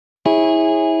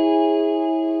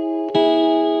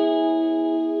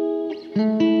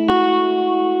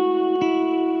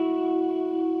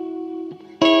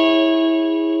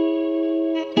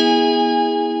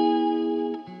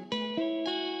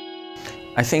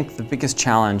I think the biggest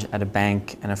challenge at a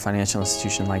bank and a financial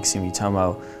institution like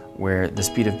Sumitomo, where the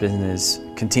speed of business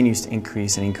continues to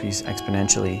increase and increase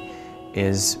exponentially,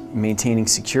 is maintaining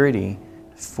security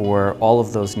for all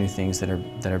of those new things that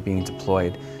are being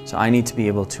deployed. So I need to be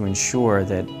able to ensure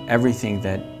that everything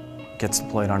that gets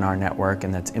deployed on our network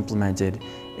and that's implemented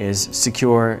is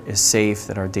secure, is safe,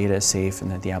 that our data is safe, and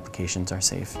that the applications are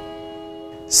safe.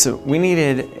 So we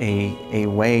needed a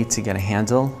way to get a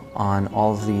handle on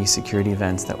all of the security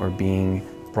events that were being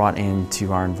brought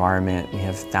into our environment. We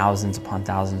have thousands upon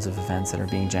thousands of events that are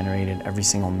being generated every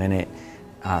single minute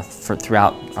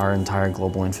throughout our entire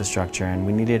global infrastructure, and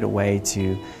we needed a way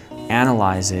to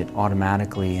analyze it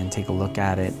automatically and take a look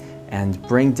at it and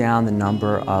bring down the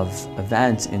number of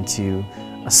events into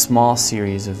a small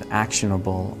series of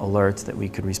actionable alerts that we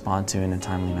could respond to in a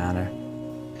timely manner.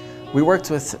 We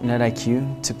worked with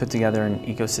NetIQ to put together an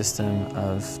ecosystem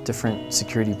of different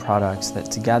security products that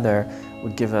together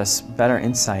would give us better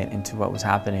insight into what was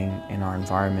happening in our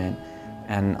environment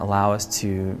and allow us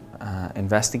to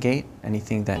investigate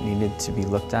anything that needed to be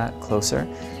looked at closer,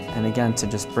 and again to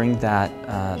just bring that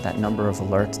number of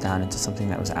alerts down into something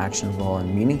that was actionable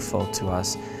and meaningful to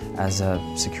us as a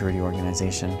security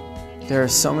organization. There are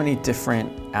so many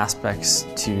different aspects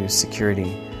to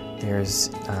security. There's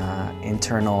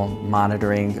internal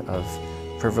monitoring of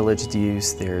privileged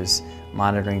use, there's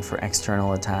monitoring for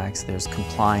external attacks, there's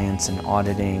compliance and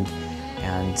auditing,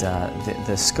 and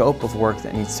the scope of work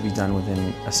that needs to be done within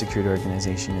a security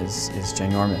organization is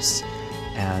ginormous.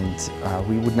 And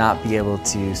we would not be able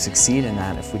to succeed in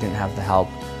that if we didn't have the help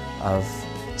of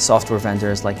software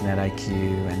vendors like NetIQ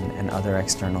and other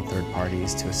external third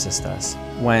parties to assist us.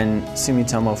 When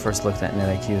Sumitomo first looked at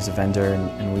NetIQ as a vendor,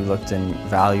 and we looked and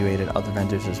evaluated other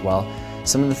vendors as well,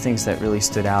 some of the things that really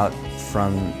stood out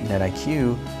from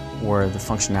NetIQ were the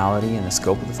functionality and the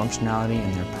scope of the functionality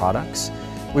and their products.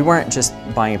 We weren't just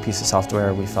buying a piece of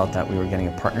software, we felt that we were getting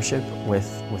a partnership with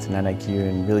NetIQ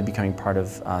and really becoming part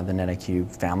of the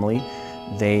NetIQ family.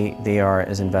 They are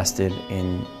as invested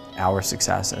in our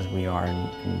success as we are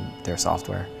in their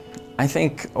software. I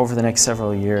think over the next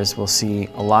several years we'll see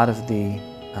a lot of the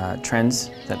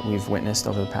trends that we've witnessed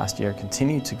over the past year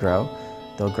continue to grow.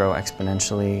 They'll grow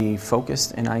exponentially. The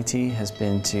focus in IT has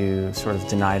been to sort of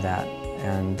deny that,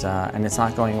 and it's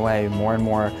not going away. More and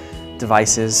more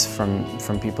devices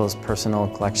from people's personal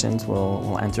collections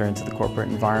will enter into the corporate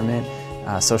environment.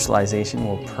 Socialization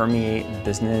will permeate the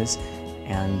business,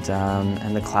 and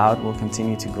the cloud will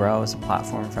continue to grow as a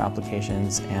platform for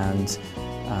applications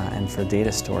and for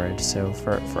data storage. So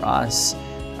for us,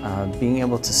 being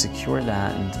able to secure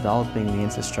that and developing the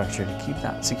infrastructure to keep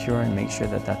that secure and make sure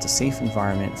that that's a safe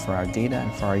environment for our data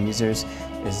and for our users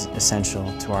is essential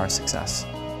to our success.